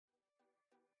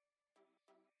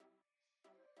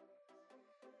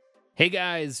Hey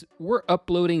guys, we're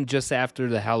uploading just after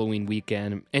the Halloween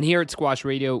weekend, and here at Squash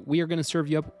Radio, we are going to serve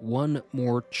you up one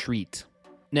more treat.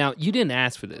 Now, you didn't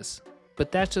ask for this,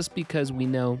 but that's just because we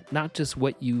know not just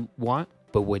what you want,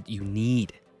 but what you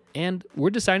need. And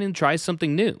we're deciding to try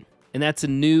something new, and that's a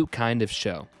new kind of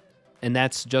show. And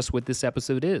that's just what this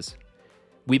episode is.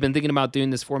 We've been thinking about doing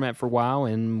this format for a while,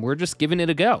 and we're just giving it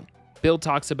a go. Bill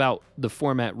talks about the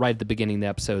format right at the beginning of the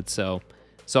episode, so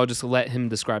I'll just let him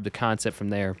describe the concept from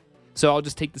there. So I'll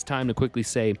just take this time to quickly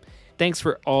say thanks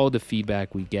for all the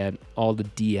feedback we get, all the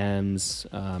DMs,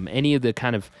 any of the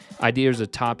kind of ideas or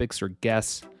topics or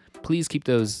guests. Please keep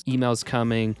those emails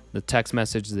coming, the text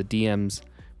messages, the DMs.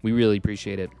 We really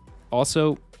appreciate it.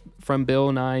 Also, from Bill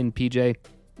and I and PJ,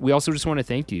 we also just want to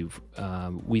thank you.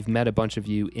 We've met a bunch of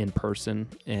you in person,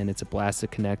 and it's a blast to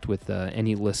connect with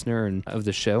any listener of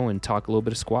the show and talk a little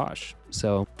bit of squash.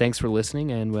 So thanks for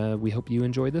listening, and we hope you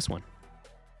enjoy this one.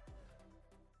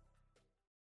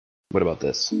 What about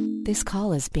this? This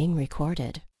call is being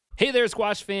recorded. Hey there,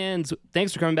 squash fans.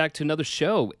 Thanks for coming back to another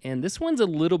show. And this one's a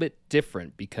little bit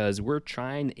different because we're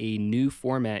trying a new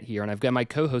format here. And I've got my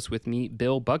co-host with me,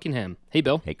 Bill Buckingham. Hey,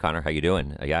 Bill. Hey, Connor. How you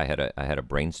doing? Yeah, I had a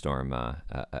brainstorm.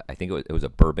 I think it was a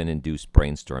bourbon-induced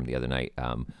brainstorm the other night,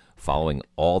 following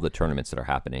all the tournaments that are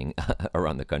happening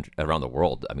around the country, around the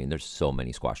world. I mean, there's so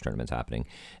many squash tournaments happening.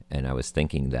 And I was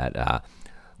thinking that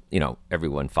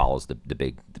everyone follows the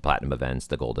platinum events,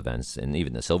 the gold events, and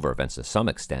even the silver events to some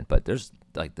extent. But there's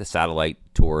like the satellite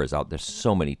tour is out. There's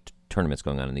so many tournaments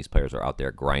going on, and these players are out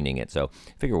there grinding it. So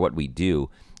I figure what we do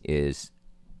is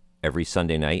every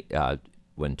Sunday night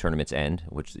when tournaments end,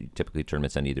 which typically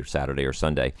tournaments end either Saturday or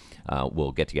Sunday,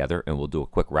 we'll get together and we'll do a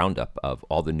quick roundup of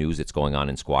all the news that's going on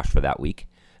in squash for that week,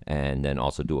 and then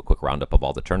also do a quick roundup of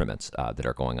all the tournaments that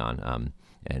are going on.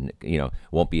 And,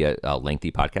 won't be a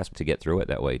lengthy podcast to get through it.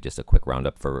 That way, just a quick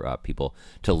roundup for people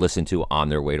to listen to on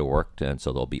their way to work. And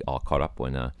so they'll be all caught up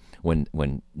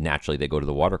when naturally they go to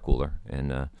the water cooler and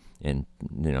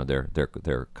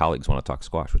their colleagues want to talk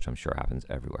squash, which I'm sure happens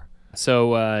everywhere.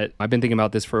 So I've been thinking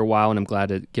about this for a while, and I'm glad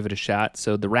to give it a shot.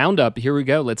 So the roundup, here we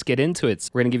go. Let's get into it.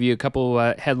 We're going to give you a couple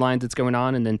headlines that's going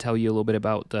on, and then tell you a little bit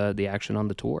about the action on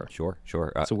the tour. Sure.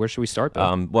 So where should we start,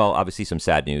 Bill? Well, obviously some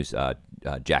sad news.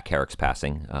 Jack Herrick's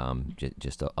passing,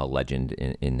 just a legend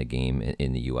in the game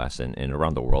in the U.S. and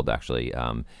around the world, actually.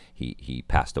 He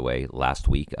passed away last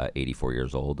week, 84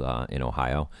 years old, in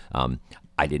Ohio.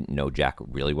 I didn't know Jack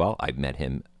really well. I've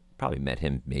probably met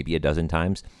him maybe a dozen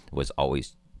times. Was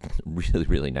always really,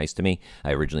 really nice to me.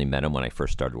 I originally met him when I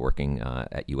first started working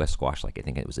at U.S. Squash, I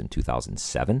think it was in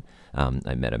 2007.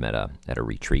 I met him at a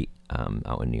retreat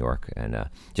out in New York, and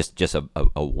just a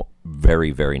very,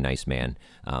 very nice man.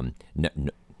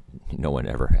 No one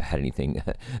ever had anything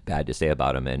bad to say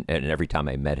about him, and every time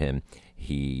I met him,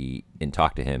 and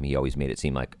talked to him, he always made it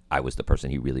seem like I was the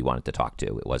person he really wanted to talk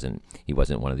to. He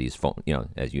wasn't one of these phone,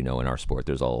 as you know, in our sport,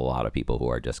 there's a lot of people who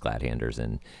are just glad handers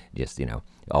and just,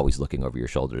 always looking over your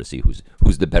shoulder to see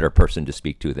who's the better person to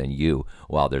speak to than you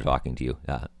while they're talking to you.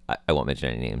 I won't mention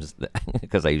any names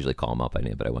because I usually call him up by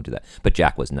name, but I won't do that. But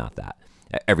Jack was not that.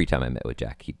 Every time I met with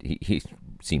Jack, he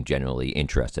seemed genuinely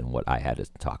interested in what I had to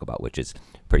talk about, which is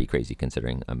pretty crazy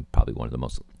considering I'm probably one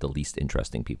of the least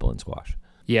interesting people in squash.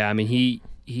 Yeah, I mean,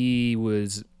 he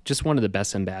was just one of the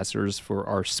best ambassadors for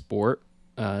our sport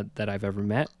that I've ever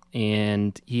met,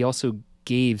 and he also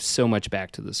gave so much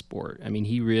back to the sport. I mean,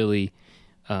 he really,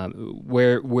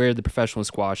 where the professional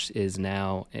squash is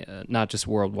now, not just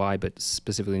worldwide, but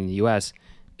specifically in the U.S.,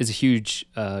 is a huge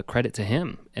credit to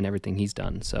him and everything he's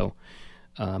done. So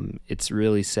it's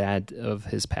really sad of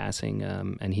his passing,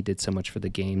 and he did so much for the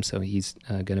game, so he's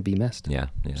going to be missed. Yeah.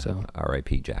 So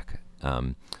R.I.P. Jack.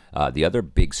 The other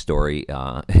big story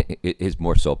is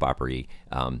more soap opera-y.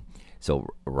 So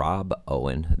Rob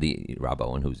Owen,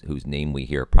 whose name we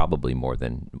hear probably more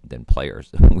than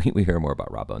players. we hear more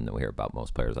about Rob Owen than we hear about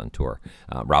most players on tour.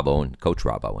 Coach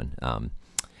Rob Owen,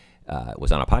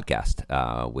 was on a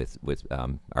podcast with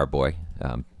our boy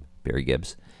Barry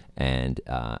Gibbs, and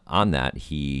on that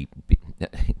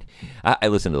I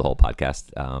listened to the whole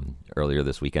podcast earlier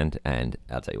this weekend, and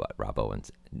I'll tell you what, Rob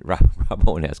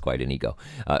Owen has quite an ego.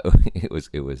 It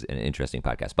was an interesting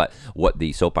podcast. But what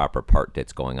the soap opera part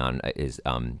that's going on is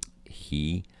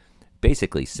he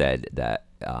basically said that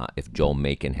if Joel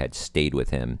Makin had stayed with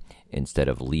him instead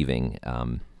of leaving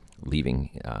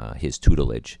his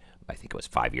tutelage, I think it was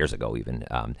 5 years ago even,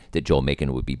 that Joel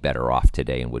Makin would be better off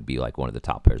today and would be like one of the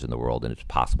top players in the world, and it's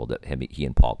possible that he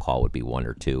and Paul Call would be one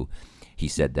or two. He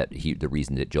said that the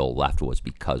reason that Joel left was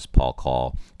because Paul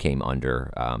Call came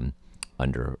under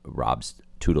Rob's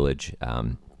tutelage.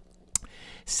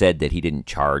 Said that he didn't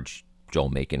charge Joel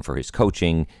Macon for his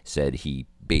coaching, said he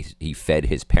fed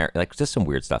his parents, like just some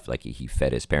weird stuff, like he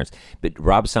fed his parents. But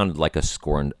Rob sounded like a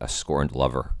scorned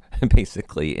lover,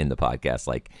 basically, in the podcast.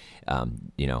 Like,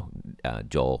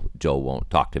 Joel won't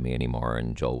talk to me anymore,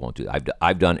 and Joel won't do.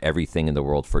 I've done everything in the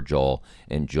world for Joel,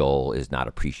 and Joel is not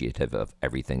appreciative of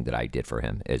everything that I did for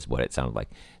him, is what it sounded like.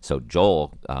 So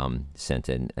Joel sent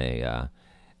in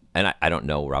and I don't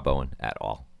know Rob Owen at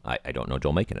all. I don't know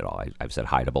Joel Macon at all. I've said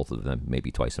hi to both of them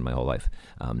maybe twice in my whole life.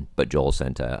 But Joel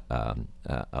sent a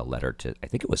letter to, I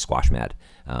think it was Squash Mad,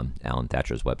 Alan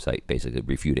Thatcher's website, basically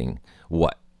refuting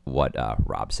what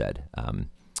Rob said,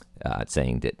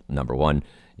 saying that number one,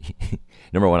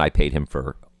 I paid him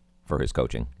for his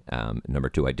coaching. Number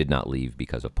two, I did not leave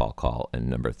because of Paul Call. And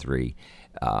number three,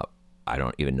 I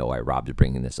don't even know why Rob's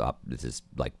bringing this up. This is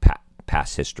like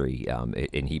past history,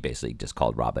 and he basically just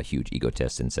called Rob a huge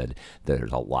egotist and said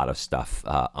there's a lot of stuff,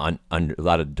 a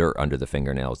lot of dirt under the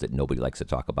fingernails that nobody likes to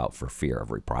talk about for fear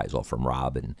of reprisal from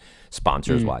Rob and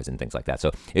sponsors wise and things like that.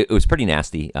 So it was pretty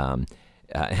nasty.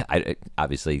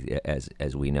 Obviously,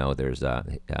 as we know, there's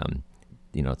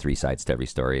three sides to every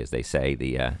story, as they say.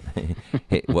 The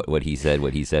what he said,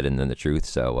 and then the truth.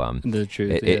 So the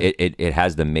truth. It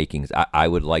has the makings. I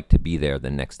would like to be there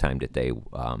the next time that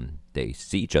they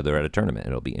see each other at a tournament.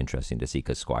 It'll be interesting to see,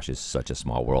 because squash is such a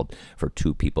small world for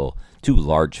two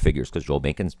large figures, because Joel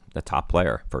Macon's the top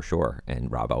player for sure,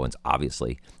 and Rob Owens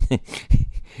obviously,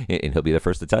 and he'll be the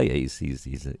first to tell you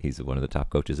he's one of the top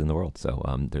coaches in the world. So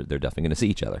they're definitely going to see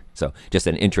each other. So just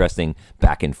an interesting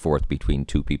back and forth between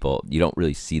two people. You don't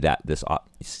really see this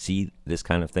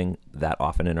kind of thing that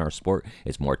often in our sport.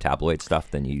 It's more tabloid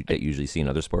stuff than you usually see in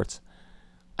other sports.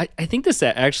 I think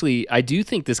I do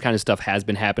think this kind of stuff has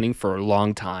been happening for a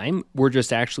long time. We're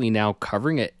just actually now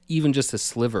covering it, even just a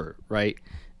sliver, right?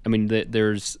 I mean,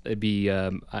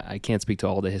 I can't speak to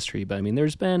all the history, but I mean,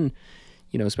 there's been,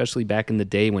 especially back in the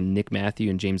day when Nick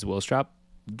Matthew and James Willstrop,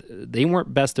 they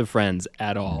weren't best of friends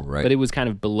at all, right. But it was kind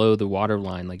of below the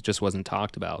waterline, like just wasn't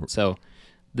talked about. So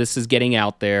this is getting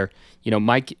out there.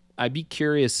 Mike, I'd be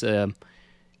curious,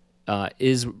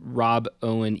 is Rob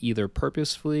Owen either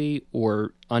purposefully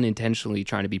or unintentionally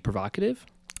trying to be provocative?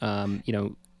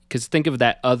 Because think of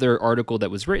that other article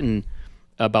that was written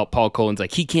about Paul Colin's,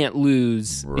 like, he can't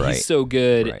lose, right. He's so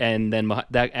good, right. And then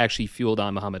that actually fueled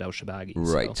on Muhammad El-Shabagi.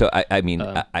 Right. So I mean,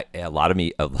 a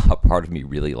part of me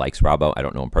really likes Rob Owen. I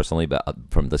don't know him personally, but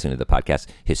from listening to the podcast,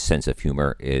 his sense of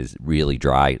humor is really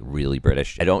dry, really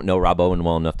British. I don't know Rob Owen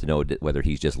well enough to know whether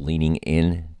he's just leaning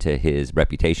into his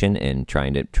reputation and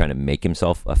trying to make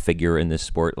himself a figure in this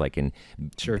sport, like an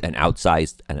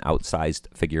outsized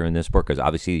figure in this sport, because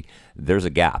obviously there's a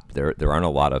gap. There aren't a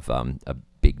lot of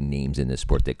big names in this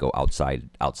sport that go outside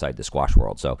the squash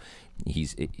world. So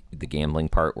he's the gambling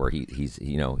part, where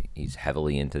he's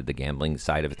heavily into the gambling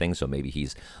side of things. So maybe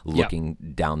he's looking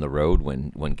down the road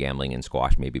when gambling in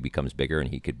squash maybe becomes bigger and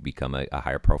he could become a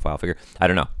higher profile figure. I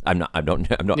don't know. I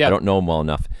don't know him well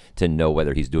enough to know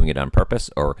whether he's doing it on purpose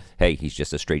or, hey, he's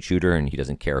just a straight shooter and he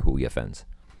doesn't care who he offends.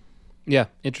 Yeah,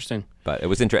 interesting. But it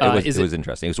was interesting. It was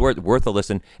interesting. It was worth a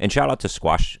listen. And shout out to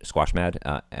Squash Mad,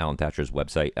 Alan Thatcher's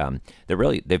website.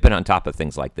 They've been on top of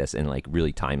things like this and like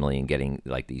really timely, and getting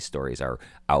like these stories are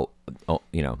out,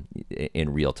 in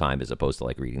real time, as opposed to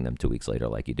like reading them 2 weeks later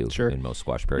like you do in most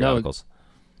squash periodicals.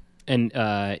 And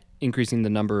increasing the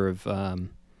number of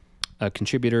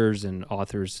contributors and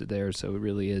authors there, so it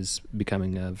really is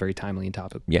becoming a very timely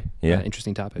topic.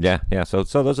 Interesting topics. Yeah. So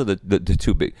those are the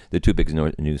two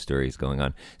big news stories going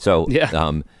on. So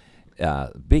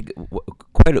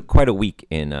quite a week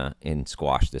in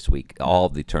squash this week. All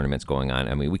the tournaments going on.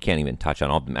 I mean, we can't even touch on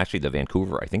all of them. Actually, the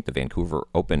Vancouver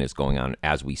Open is going on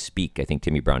as we speak. I think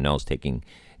Timmy Brownell's taking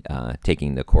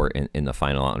the court in the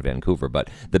final out in Vancouver. But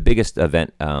the biggest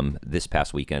event this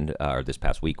past week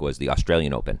was the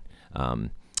Australian Open.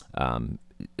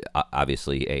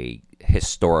 Obviously a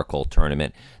historical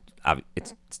tournament. I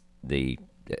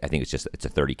think it's a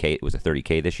 30K. It was a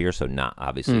 30K this year, so not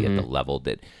obviously at the level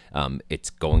that it's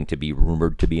going to be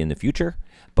rumored to be in the future,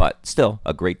 but still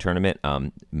a great tournament.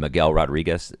 Miguel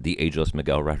Rodriguez, the ageless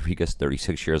Miguel Rodriguez,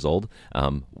 36 years old,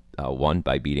 won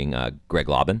by beating Greg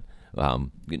Lobban.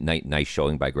 Nice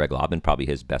showing by Greg Lobban, probably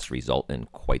his best result in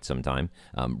quite some time.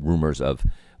 Rumors of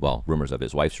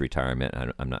his wife's retirement.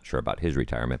 I'm not sure about his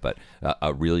retirement, but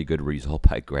a really good result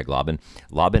by Greg Lobban.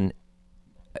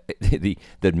 The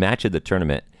match of the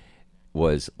tournament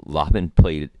was Lobban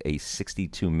played a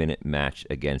 62-minute match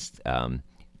against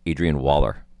Adrian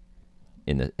Waller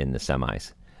in the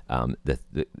semis. The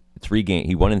 3 game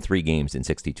he won in 3 games in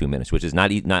 62 minutes, which is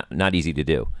not easy to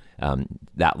do.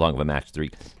 That long of a match.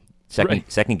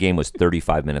 Second game was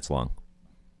 35 minutes long.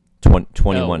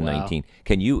 21-19.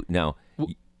 Can you now?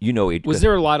 You know, was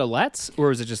there a lot of lets, or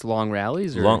was it just long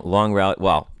rallies? Or? Long rally.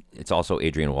 Well, it's also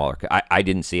Adrian Waller. I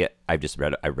didn't see it. I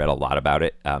read a lot about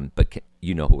it. But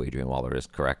you know who Adrian Waller is,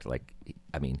 correct? Like,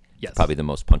 I mean, yes. Probably the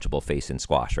most punchable face in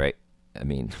squash, right? I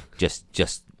mean,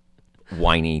 just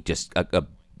whiny, just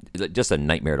a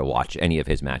nightmare to watch any of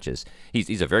his matches.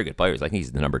 He's a very good player.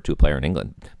 He's the number 2 player in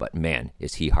England. But man,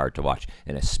 is he hard to watch,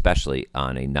 and especially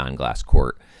on a non-glass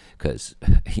court, because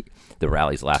the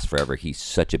rallies last forever. He's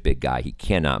such a big guy. He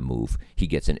cannot move. He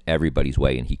gets in everybody's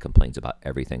way, and he complains about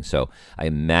everything. So I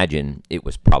imagine it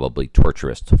was probably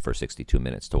torturous for 62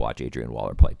 minutes to watch Adrian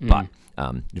Waller play.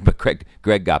 But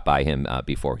Greg got by him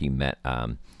before he met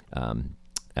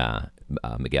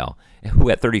Miguel, who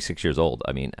at 36 years old,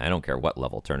 I mean, I don't care what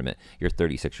level tournament, you're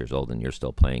 36 years old and you're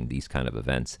still playing these kind of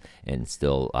events and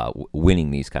still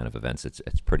winning these kind of events. It's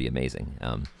pretty amazing.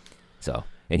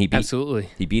 And he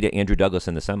beat Andrew Douglas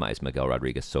in the semis, Miguel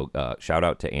Rodriguez. So shout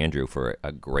out to Andrew for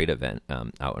a great event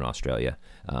out in Australia,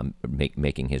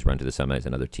 making his run to the semis.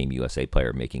 Another Team USA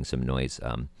player making some noise,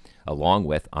 along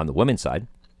with, on the women's side,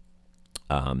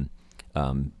 Nayla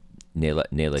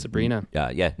Sabrina.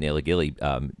 Nayla Gilly,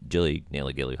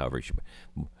 Nayla Gilly, however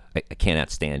I cannot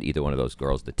stand either one of those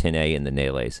girls, the Tinay and the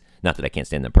Nayles. Not that I can't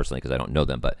stand them personally because I don't know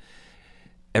them, but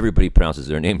everybody pronounces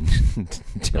their name.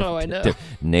 Oh, I know.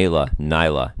 Nayla,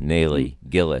 Nyla, Nayli,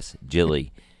 Gillis,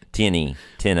 Jilly, Tinny,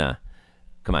 Tina.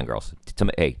 Come on, girls.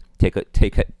 Hey, take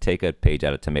a page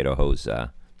out of Tomato Ho's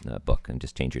book and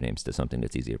just change your names to something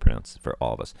that's easy to pronounce for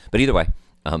all of us. But either way,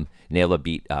 Nayla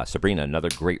beat Sabrina. Another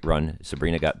great run.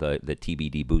 Sabrina got the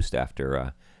TBD boost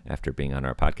after being on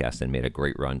our podcast and made a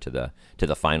great run to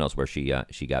the finals where she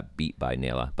got beat by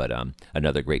Nayla. But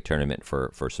another great tournament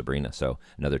for Sabrina. So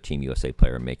another Team USA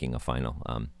player making a final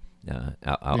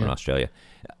out in Australia.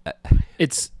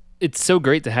 It's so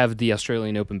great to have the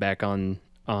Australian Open back on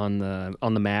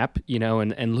the map,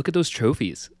 and look at those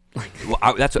trophies.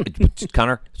 Well, that's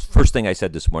Connor. First thing I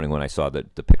said this morning when I saw the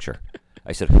picture.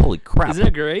 I said, "Holy crap! Isn't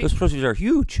that great? Those trophies are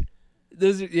huge."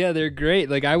 They're great.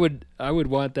 Like I would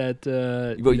want that.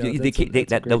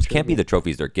 Those can't be the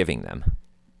trophies they're giving them.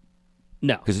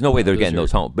 No, because there's no way they're getting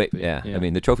those home. But I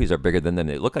mean, the trophies are bigger than them.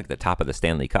 They look like the top of the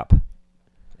Stanley Cup.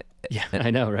 Yeah, I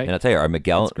know, right? And I'll tell you, are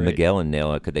Miguel and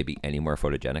Nayla, could they be any more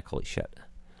photogenic? Holy shit!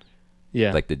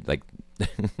 Yeah, they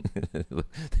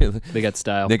got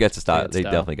style. They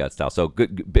definitely got style. So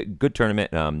good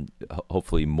tournament.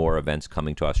 Hopefully more events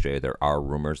coming to Australia. There are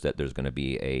rumors that there's going to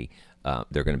be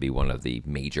they're going to be one of the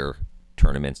major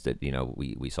tournaments that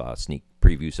we saw a sneak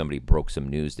preview. Somebody broke some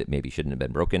news that maybe shouldn't have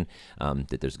been broken.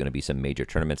 That there's going to be some major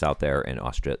tournaments out there, and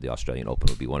the Australian Open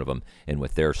will be one of them. And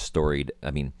with their storied, I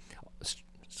mean,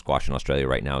 squash in Australia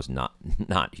right now is not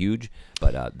huge,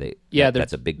 but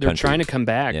that's a big country. They're trying to come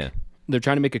back. Yeah. They're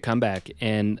trying to make a comeback,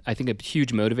 and I think a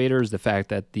huge motivator is the fact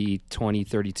that the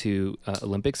 2032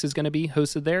 Olympics is going to be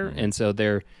hosted there, and so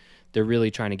they're really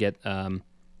trying to get the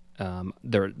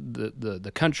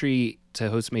country to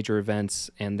host major events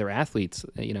and their athletes.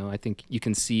 I think you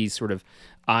can see sort of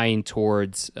eyeing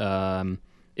towards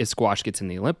if squash gets in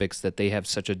the Olympics that they have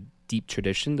such a deep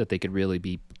tradition that they could really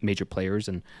be major players,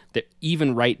 and that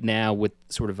even right now with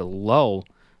sort of a lull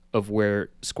of where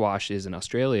squash is in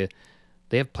Australia,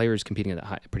 they have players competing at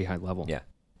a pretty high level. Yeah.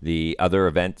 The other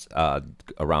events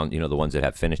around, the ones that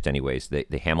have finished anyways, the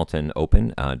Hamilton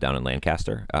Open down in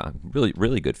Lancaster, really,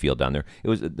 really good field down there. It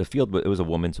was a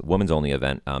women's only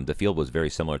event. The field was very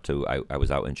similar to, I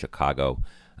was out in Chicago.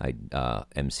 I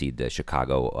emceed the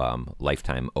Chicago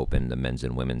Lifetime Open, the men's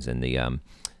and women's, and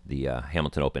the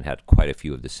Hamilton Open had quite a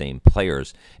few of the same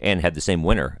players and had the same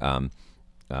winner,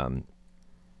 Hannah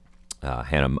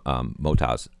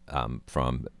Motaz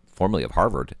formerly of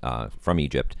Harvard, from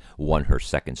Egypt, won her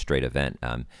second straight event.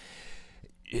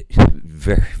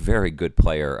 Very, very good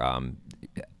player.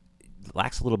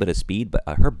 Lacks a little bit of speed, but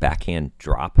her backhand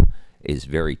drop is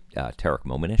very Tarek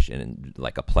Momanish, and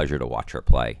like a pleasure to watch her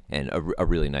play, and a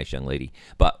really nice young lady.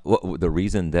 But the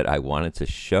reason that I wanted to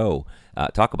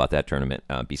talk about that tournament,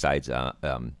 besides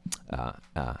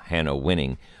Hannah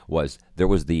winning, was there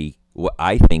was what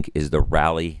I think is the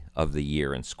rally of the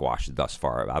year in squash thus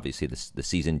far. Obviously, the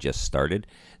season just started,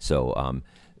 so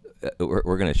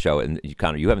we're going to show it. And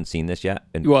Connor, you haven't seen this yet.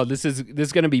 Well, this is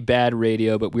going to be bad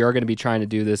radio, but we are going to be trying to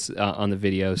do this on the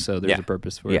video, so there's a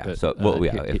purpose for it. But, so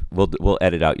we'll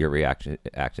edit out your reaction.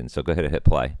 So go ahead and hit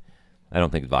play. I don't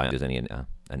think there's any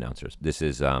announcers. This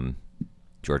is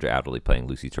Georgia Adderley playing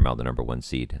Lucy Trammell, the number 1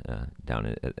 seed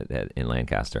down in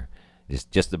Lancaster. It's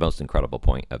just the most incredible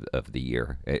point of the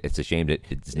year. It's a shame that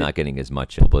it's not getting as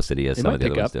much publicity as some of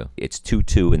the other ones do. It's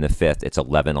 2-2 in the 5th. It's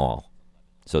 11 all.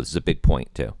 So this is a big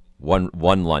point too.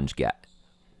 one lunge get,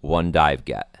 one dive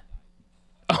get,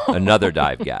 another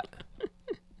dive get,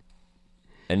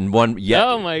 and one. Yeah.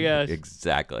 Oh my gosh.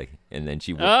 Exactly. And then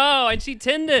she. And she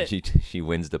tinned it. She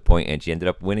wins the point, and she ended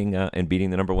up winning and beating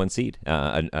the number 1 seed.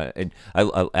 And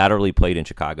Adderley played in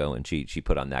Chicago, and she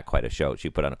put on quite a show. She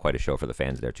put on quite a show for the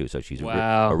fans there too. So she's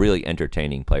a really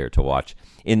entertaining player to watch.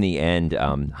 In the end,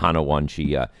 Hannah won.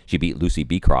 She beat Lucy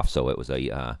Beecroft, so it was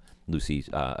Lucy's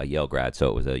a Yale grad, so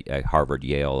it was a Harvard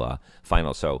Yale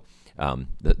final. So.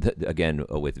 Again,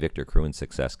 with Victor Kruen's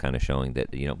success, kind of showing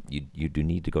that you do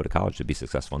need to go to college to be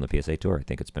successful on the PSA Tour. I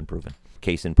think it's been proven.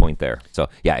 Case in point there. So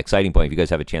yeah, exciting point. If you guys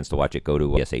have a chance to watch it, go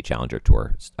to PSA Challenger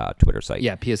Tour Twitter site.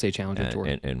 Yeah, PSA Challenger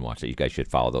Tour, and watch it. You guys should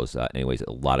follow those. Anyways,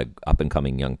 a lot of up and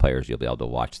coming young players you'll be able to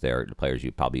watch there. Players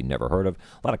you probably never heard of.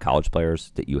 A lot of college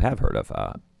players that you have heard of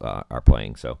are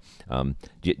playing. So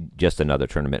just another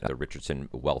tournament, the Richardson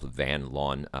Wealth Van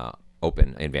Lawn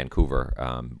Open in Vancouver,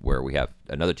 where we have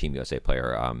another Team USA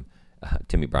player,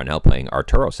 Timmy Brownell, playing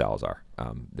Arturo Salazar,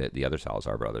 the other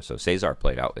Salazar brother. So Cesar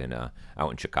played out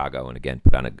in Chicago, and again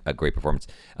put on a great performance.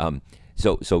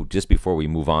 So just before we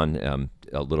move on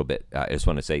a little bit, I just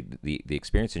want to say the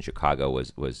experience in Chicago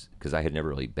was because I had never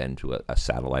really been to a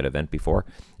satellite event before,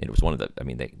 and it was one of the. I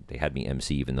mean, they had me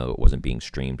MC even though it wasn't being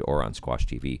streamed or on Squash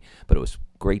TV, but it was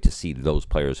great to see those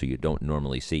players who you don't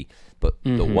normally see. But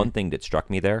the one thing that struck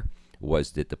me there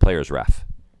was that the players ref.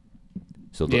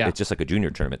 So it's just like a junior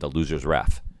tournament, the losers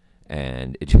ref.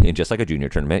 And just like a junior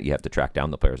tournament, you have to track down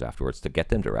the players afterwards to get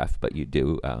them to ref, but you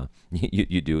do,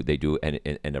 they do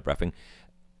end up reffing.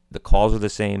 The calls are the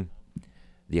same.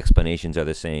 The explanations are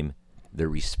the same. The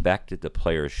respect that the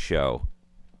players show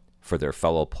for their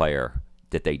fellow player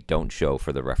that they don't show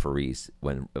for the referees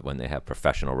when they have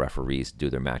professional referees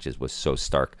do their matches was so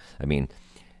stark. I mean,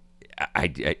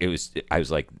 I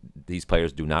was like, these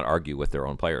players do not argue with their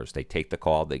own players. They take the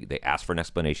call, they ask for an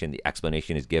explanation, the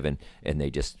explanation is given, and they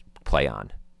just play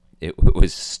on. It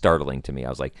was startling to me. I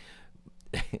was like,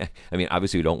 I mean,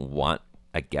 obviously we don't want,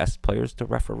 I guess, players to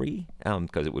referee,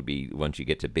 because it would be, once you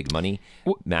get to big money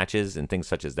matches and things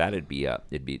such as that,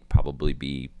 it'd probably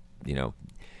be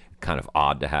kind of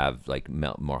odd to have like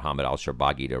Mohammed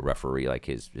Al-Sharbaghi to referee like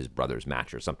his brother's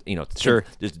match or something. Sure.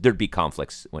 There'd be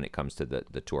conflicts when it comes to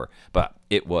the tour, but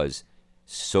it was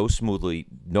so smoothly,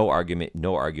 no argument,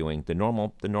 no arguing, the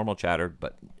normal chatter.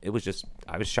 But it was just,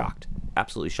 I was shocked,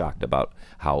 absolutely shocked about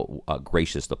how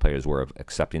gracious the players were of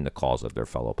accepting the calls of their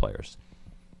fellow players.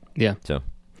 Yeah, so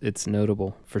it's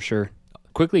notable for sure.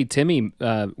 Quickly, Timmy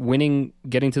winning,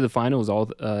 getting to the finals,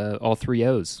 all 3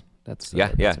 O's. That's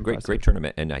great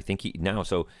tournament, and I think he now.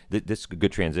 So this is a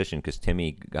good transition because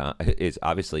Timmy is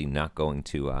obviously not going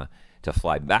to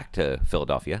fly back to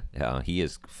Philadelphia. He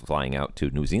is flying out to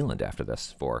New Zealand after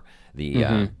this for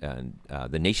the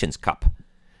Nations Cup,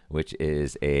 which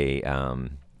is a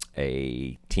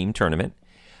team tournament.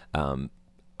 I'm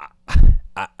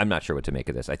not sure what to make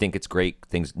of this. I think it's great,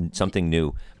 something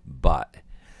new, but.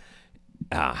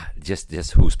 Just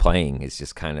who's playing is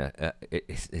just kind of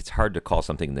it's hard to call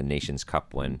something the Nations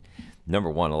Cup when, number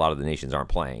one, a lot of the nations aren't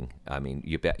playing. I mean,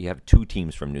 you have 2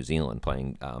 teams from New Zealand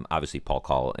playing, obviously Paul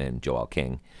Call and Joel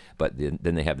King, but then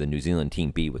they have the New Zealand Team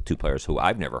B with 2 players who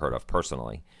I've never heard of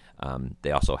personally.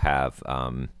 They also have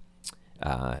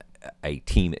a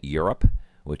Team Europe,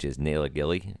 which is Nayla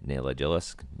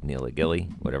Gillis,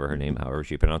 whatever her name, however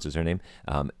she pronounces her name,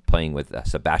 playing with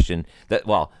Sebastian.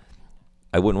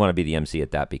 I wouldn't want to be the MC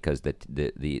at that because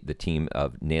the team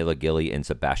of Nayla Gilly and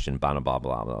Sebastian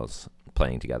Bonabablos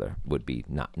playing together would be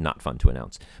not fun to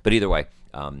announce. But either way,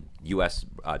 U.S.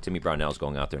 Timmy Brownell is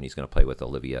going out there and he's going to play with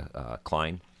Olivia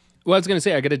Klein. Well, I was going to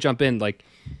say, I got to jump in.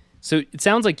 So it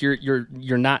sounds like you're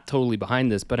not totally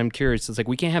behind this, but I'm curious. It's like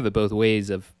we can't have it both ways.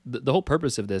 Of the whole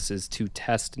purpose of this is to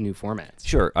test new formats.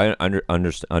 Sure, I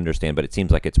understand, but it seems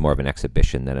like it's more of an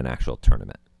exhibition than an actual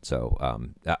tournament. So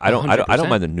I don't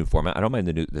mind the new format. I don't mind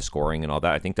the scoring and all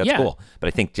that. I think that's cool. But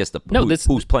I think just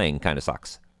who's playing kind of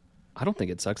sucks. I don't think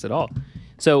it sucks at all.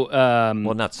 So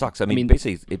well, not sucks. I mean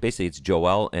basically it's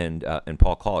Joel and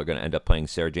Paul Call are going to end up playing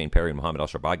Sarah Jane Perry and Mohammed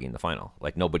Al-Sharbaghi in the final.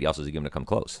 Like nobody else is going to come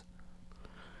close.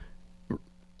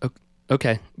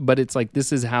 Okay, but it's like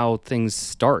this is how things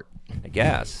start. I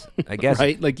guess.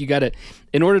 Right? Like you got to,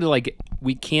 in order to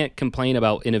we can't complain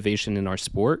about innovation in our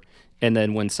sport. And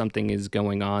then when something is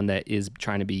going on that is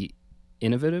trying to be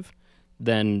innovative,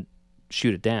 then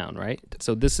shoot it down, right?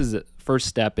 So this is a first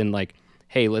step in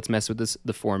hey, let's mess with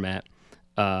the format.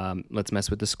 Let's mess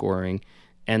with the scoring.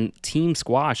 And team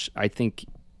squash, I think,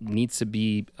 needs to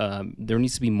be, there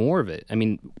needs to be more of it. I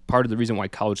mean, part of the reason why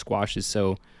college squash is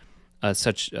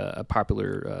such a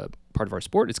popular part of our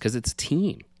sport is because it's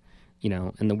team.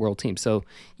 in the world team. So,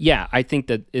 yeah, I think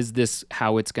that is this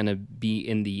how it's going to be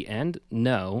in the end?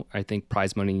 No, I think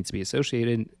prize money needs to be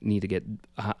associated, need to get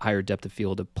a higher depth of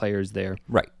field of players there.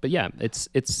 Right. But yeah, it's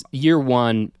year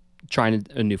one trying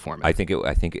a new format. I think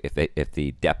if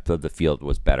the depth of the field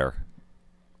was better,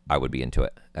 I would be into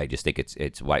it. I just think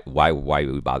it's why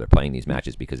would we bother playing these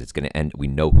matches, because it's going to end. We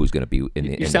know who's going to be in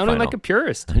the. You're sounding final. like a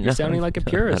purist. You're sounding like a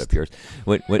purist. Not a purist.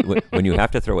 When you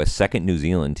have to throw a second New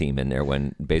Zealand team in there,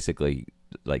 when basically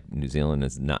like New Zealand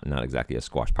is not exactly a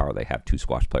squash power. They have 2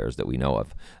 squash players that we know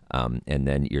of, and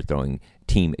then you're throwing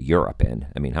Team Europe in.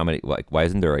 I mean, how many? Why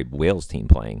isn't there a Wales team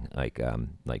playing?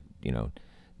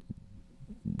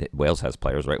 Wales has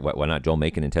players, right? Why not Joel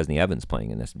Macon and Tesney Evans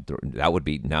playing in this? That would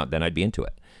be now. Then I'd be into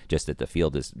it. Just that the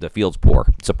field's poor.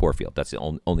 It's a poor field. That's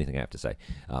the only thing I have to say.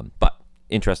 But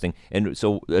interesting. And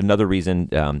so another reason,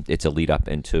 it's a lead up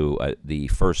into the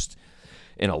first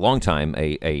in a long time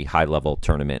a high level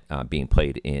tournament being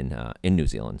played in New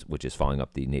Zealand, which is following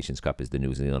up the Nations Cup, is the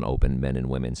New Zealand Open men and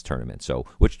women's tournament. So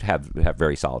which have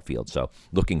very solid fields. So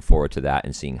looking forward to that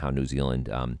and seeing how New Zealand.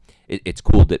 It's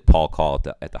cool that Paul Call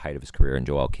at the height of his career and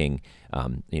Joelle King,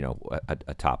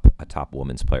 a top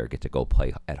women's player, get to go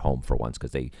play at home for once,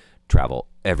 because they travel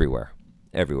everywhere,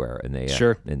 and they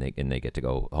sure. and they get to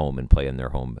go home and play in their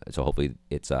home. So hopefully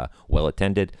it's well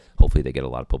attended. Hopefully they get a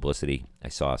lot of publicity. I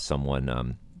saw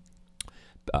someone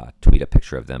tweet a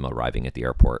picture of them arriving at the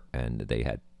airport, and they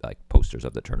had like posters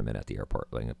of the tournament at the airport,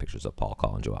 like pictures of Paul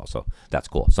Call and Joelle. So that's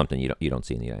cool. Something you don't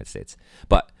see in the United States,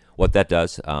 but. What that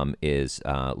does is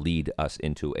lead us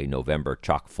into a November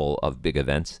chock full of big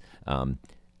events.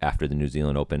 After the New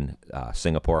Zealand Open,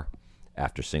 Singapore.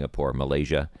 After Singapore,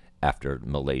 Malaysia. After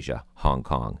Malaysia, Hong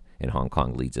Kong. And Hong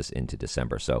Kong leads us into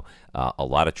December. So a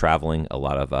lot of traveling, a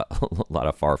lot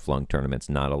of far-flung tournaments.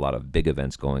 Not a lot of big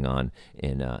events going on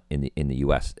in the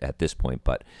U.S. at this point,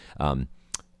 but.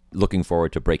 Looking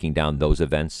forward to breaking down those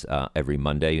events every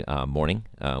Monday morning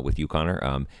with you,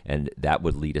 Connor. And that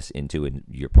would lead us into, and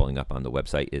you're pulling up on the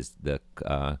website, is the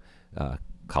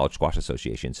College Squash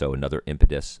Association. So another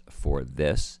impetus for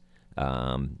this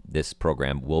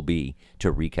program will be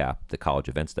to recap the college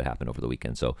events that happen over the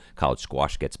weekend. So college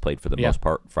squash gets played for the most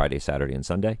part Friday, Saturday, and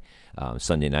Sunday.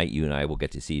 Sunday night, you and I will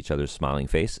get to see each other's smiling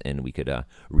face, and we could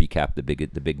recap the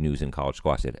big news in college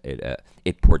squash.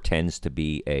 It portends to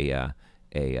be a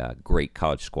great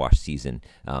college squash season,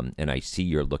 and I see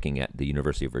you're looking at the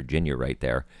University of Virginia right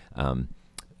there.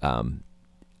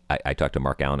 I talked to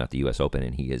Mark Allen at the U.S. Open,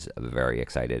 and he is very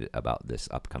excited about this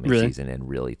upcoming season, and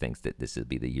really thinks that this will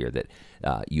be the year that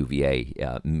UVA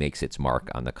makes its mark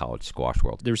on the college squash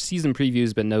world. There's season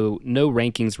previews, but no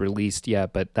rankings released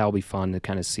yet, but that'll be fun to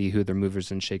kind of see who their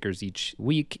movers and shakers each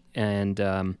week. And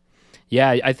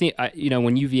I think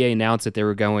when UVA announced that they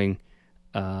were going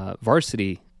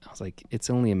varsity, I was like, it's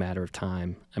only a matter of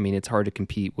time. I mean, it's hard to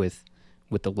compete with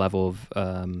the level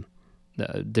of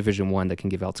Division I that can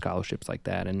give out scholarships like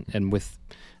that. And with,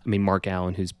 Mark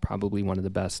Allen, who's probably one of the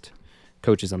best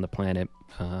coaches on the planet,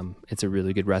 it's a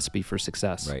really good recipe for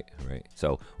success. Right.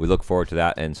 So we look forward to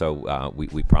that. And so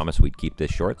we promised we'd keep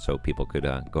this short so people could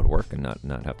go to work and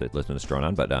not have to listen to Strone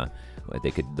on, but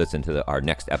they could listen to our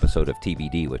next episode of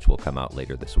TBD, which will come out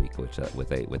later this week, which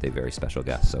with a very special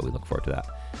guest. So we look forward to that.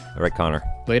 All right, Connor.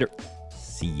 Later.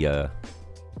 See ya.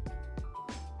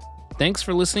 Thanks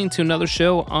for listening to another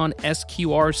show on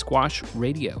SQR Squash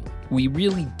Radio. We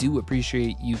really do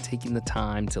appreciate you taking the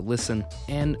time to listen,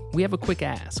 and we have a quick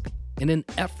ask. In an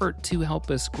effort to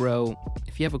help us grow,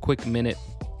 if you have a quick minute,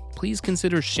 please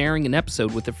consider sharing an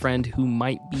episode with a friend who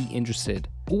might be interested,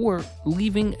 or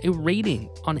leaving a rating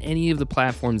on any of the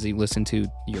platforms that you listen to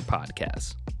your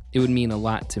podcast. It would mean a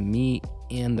lot to me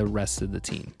and the rest of the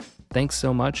team. Thanks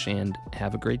so much, and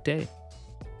have a great day.